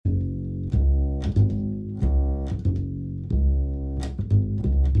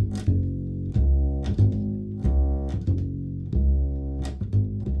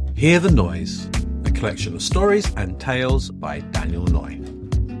Hear the Noise, a collection of stories and tales by Daniel Noy.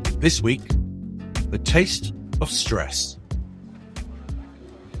 This week, The Taste of Stress.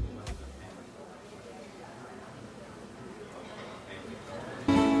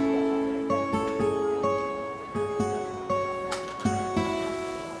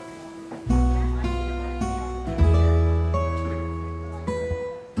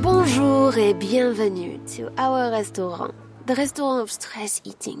 Bonjour et bienvenue to our restaurant, the restaurant of stress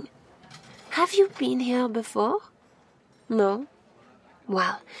eating. Have you been here before? No?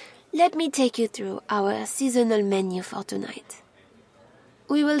 Well, let me take you through our seasonal menu for tonight.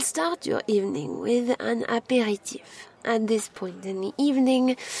 We will start your evening with an aperitif. At this point in the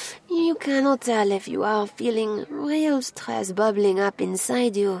evening, you cannot tell if you are feeling real stress bubbling up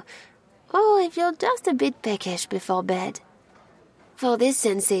inside you, or if you're just a bit peckish before bed. For this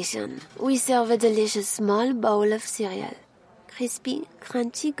sensation, we serve a delicious small bowl of cereal. Crispy,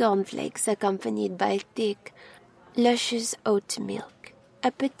 crunchy cornflakes accompanied by thick, luscious oat milk.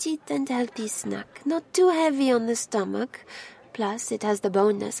 A petite and healthy snack, not too heavy on the stomach. Plus, it has the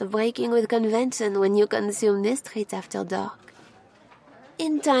bonus of breaking with convention when you consume this treat after dark.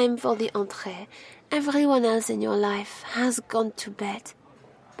 In time for the entree, everyone else in your life has gone to bed.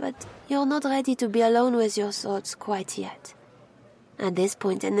 But you're not ready to be alone with your thoughts quite yet. At this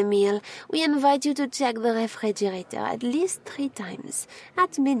point in the meal, we invite you to check the refrigerator at least 3 times,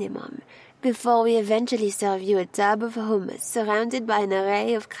 at minimum, before we eventually serve you a tub of hummus surrounded by an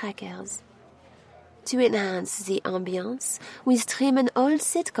array of crackers. To enhance the ambiance, we stream an old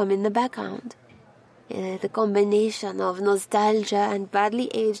sitcom in the background. The combination of nostalgia and badly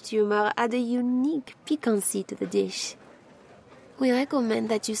aged humor add a unique piquancy to the dish. We recommend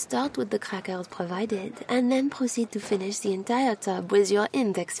that you start with the crackers provided and then proceed to finish the entire tub with your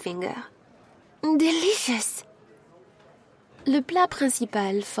index finger. Delicious! Le plat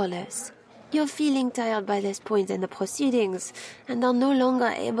principal follows. You're feeling tired by this point in the proceedings and are no longer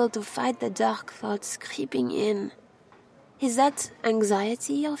able to fight the dark thoughts creeping in. Is that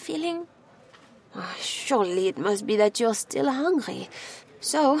anxiety you're feeling? Surely it must be that you're still hungry.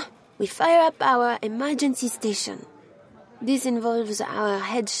 So, we fire up our emergency station. This involves our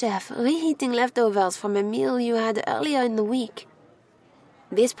head chef reheating leftovers from a meal you had earlier in the week.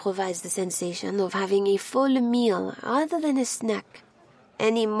 This provides the sensation of having a full meal rather than a snack.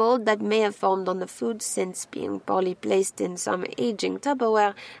 Any mold that may have formed on the food since being poorly placed in some aging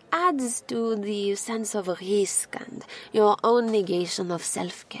Tupperware adds to the sense of risk and your own negation of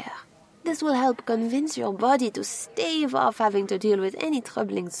self-care. This will help convince your body to stave off having to deal with any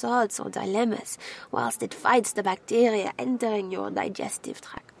troubling thoughts or dilemmas, whilst it fights the bacteria entering your digestive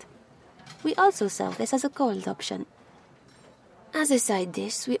tract. We also serve this as a cold option. As a side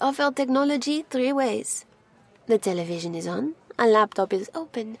dish, we offer technology 3 ways. The television is on, a laptop is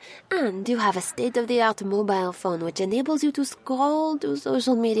open, and you have a state-of-the-art mobile phone which enables you to scroll to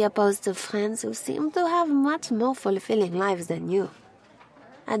social media posts of friends who seem to have much more fulfilling lives than you.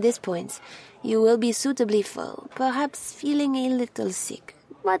 At this point, you will be suitably full, perhaps feeling a little sick,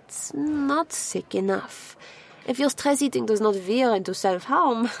 but not sick enough. If your stress eating does not veer into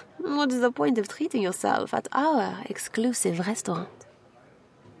self-harm, what is the point of treating yourself at our exclusive restaurant?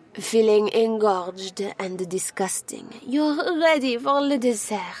 Feeling engorged and disgusting, you're ready for le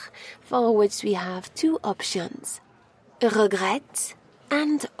dessert, for which we have 2 options: regret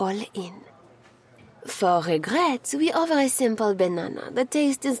and all-in. For regrets, we offer a simple banana. The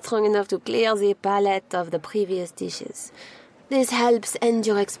taste is strong enough to clear the palate of the previous dishes. This helps end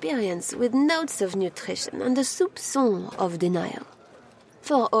your experience with notes of nutrition and a soupçon of denial.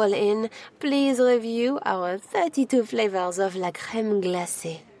 For all-in, please review our 32 flavors of la crème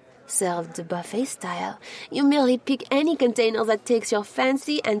glacée. Served buffet style, you merely pick any container that takes your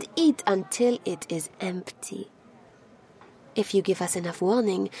fancy and eat until it is empty. If you give us enough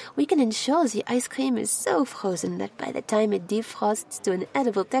warning, we can ensure the ice cream is so frozen that by the time it defrosts to an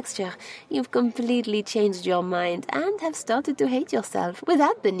edible texture, you've completely changed your mind and have started to hate yourself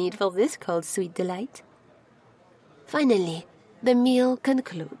without the need for this cold sweet delight. Finally, the meal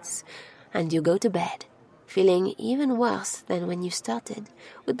concludes, and you go to bed, feeling even worse than when you started,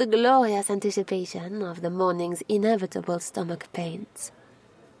 with the glorious anticipation of the morning's inevitable stomach pains.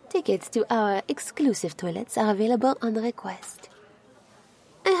 Tickets to our exclusive toilets are available on request.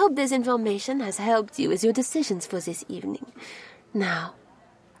 I hope this information has helped you with your decisions for this evening. Now,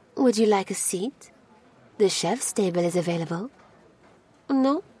 would you like a seat? The chef's table is available.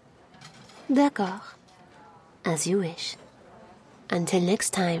 No? D'accord. As you wish. Until next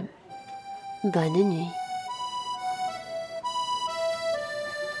time, bonne nuit.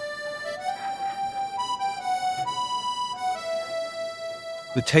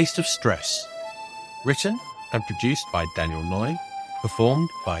 The Taste of Stress. Written and produced by Daniel Noy. Performed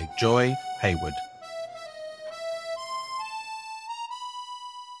by Joy Hayward.